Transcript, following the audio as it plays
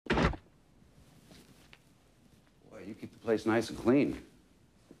the place nice and clean.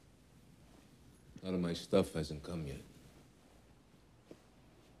 A lot of my stuff hasn't come yet.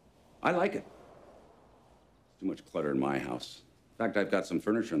 I like it. Too much clutter in my house. In fact, I've got some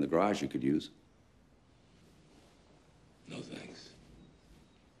furniture in the garage you could use. No, thanks.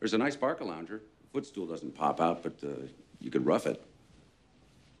 There's a nice Barca lounger. The footstool doesn't pop out, but you could rough it.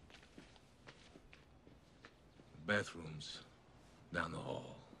 Bathrooms down the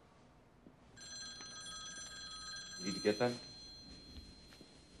hall. You need to get that?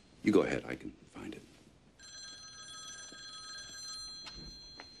 You go ahead. I can find it.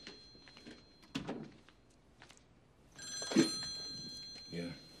 Yeah.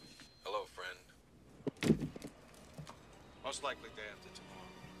 Hello, friend. Most likely day after tomorrow.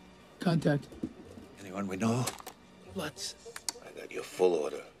 Contact. Anyone we know? What? I got your full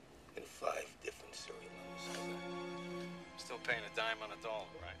order in 5 different serial numbers. Still paying a dime on a dollar,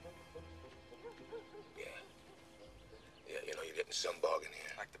 right? Yeah. Yeah, you know, you're getting some bargain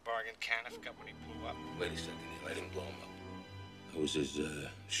here. Like the bargain Caniff got when he blew up. Wait a second here. I didn't blow him up. I was as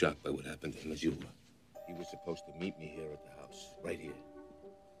shocked by what happened to him as you were. He was supposed to meet me here at the house, right here.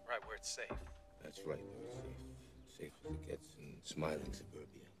 Right where it's safe. That's right, where it's safe. Safe as it gets in smiling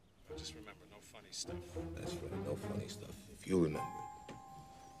suburbia. Just remember, no funny stuff. That's right, no funny stuff. If you remember it.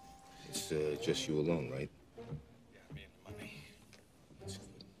 It's just you alone, right? Yeah, me and the money. That's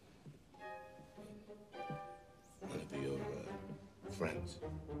good. One of your friends.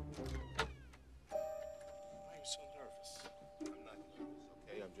 Why are you so nervous? I'm not nervous,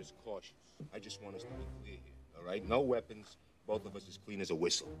 okay? I'm just cautious. I just want us to be clear here, all right? No weapons. Both of us as clean as a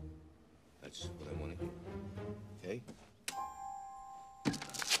whistle. That's what I want to hear. Okay?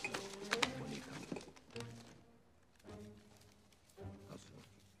 When are you coming? How soon?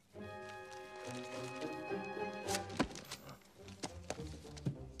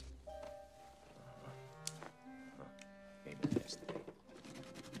 Came in yesterday.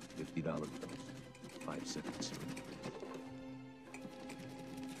 $50 bills. 5 seconds.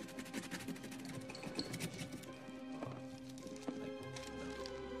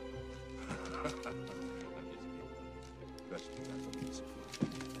 I'm just kidding. Trust me, that's what he's for.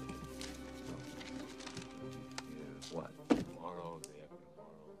 Yeah, what? Tomorrow, the day after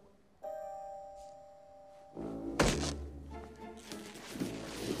tomorrow.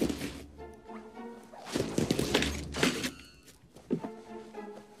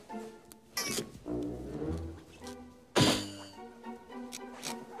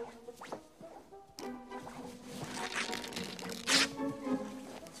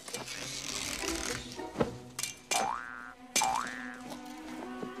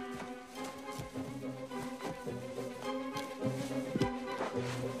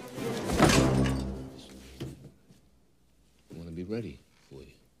 Ready for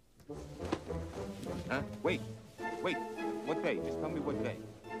you. Huh? Wait. Wait. What day? Just tell me what day.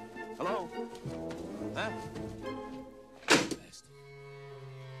 Hello? Huh?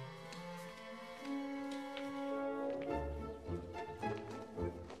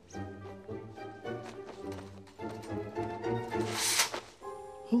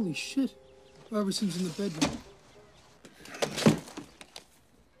 Holy shit. Robbersons in the bedroom.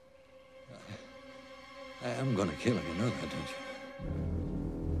 I'm gonna kill him, you know that, don't you?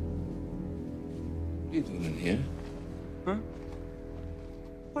 What are you doing in here? Huh?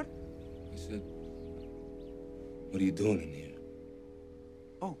 What? I said, what are you doing in here?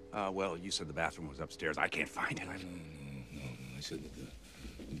 Oh, well, you said the bathroom was upstairs. I can't find it. No. I said that the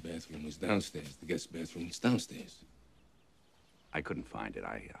bathroom was downstairs. The guest bathroom was downstairs. I couldn't find it.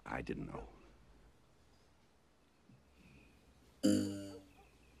 I didn't know.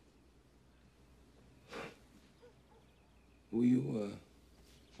 Who are you,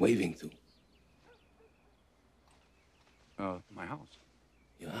 waving to? My house.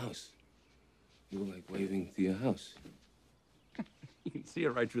 Your house? You were like waving to your house. You can see it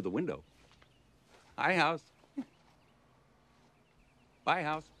right through the window. Hi, house. Bye,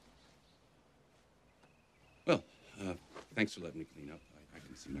 house. Well, thanks for letting me clean up. I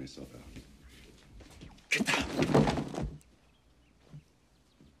can see myself out. Get down!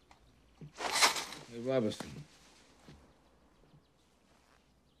 Hey, Robertson.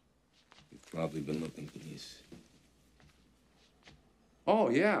 You've probably been looking for these. Oh,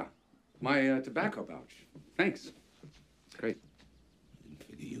 yeah. My tobacco pouch. Thanks. It's great. I didn't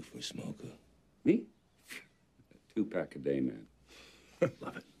figure you for a smoker. Me? 2-pack a day, man.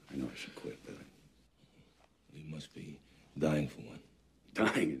 Love it. I know I should quit, but You must be dying for one.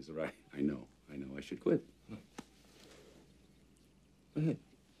 dying is right. I know. I should quit. Go ahead.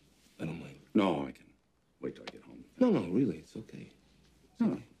 I don't mind. No, I can wait till I get home. No, really, it's okay.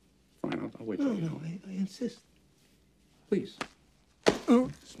 No, fine. I'll wait till I get home. I insist. Please.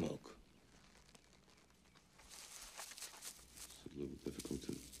 Smoke. It's a little difficult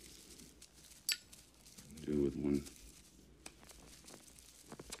to do with one.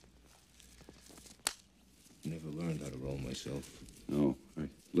 Never learned how to roll myself. No, I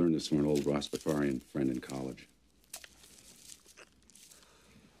learned this from an old Rastafarian friend in college.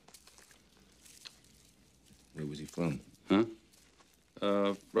 Where was he from? Huh?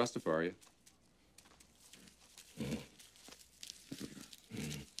 Rastafari.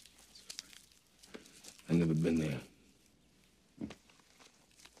 I've never been there.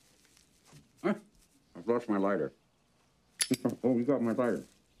 Huh? I've lost my lighter. Oh, you got my lighter.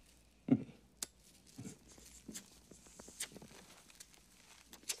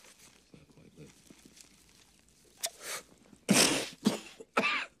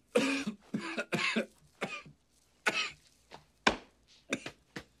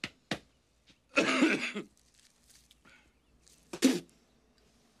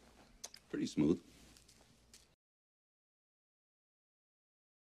 Pretty smooth.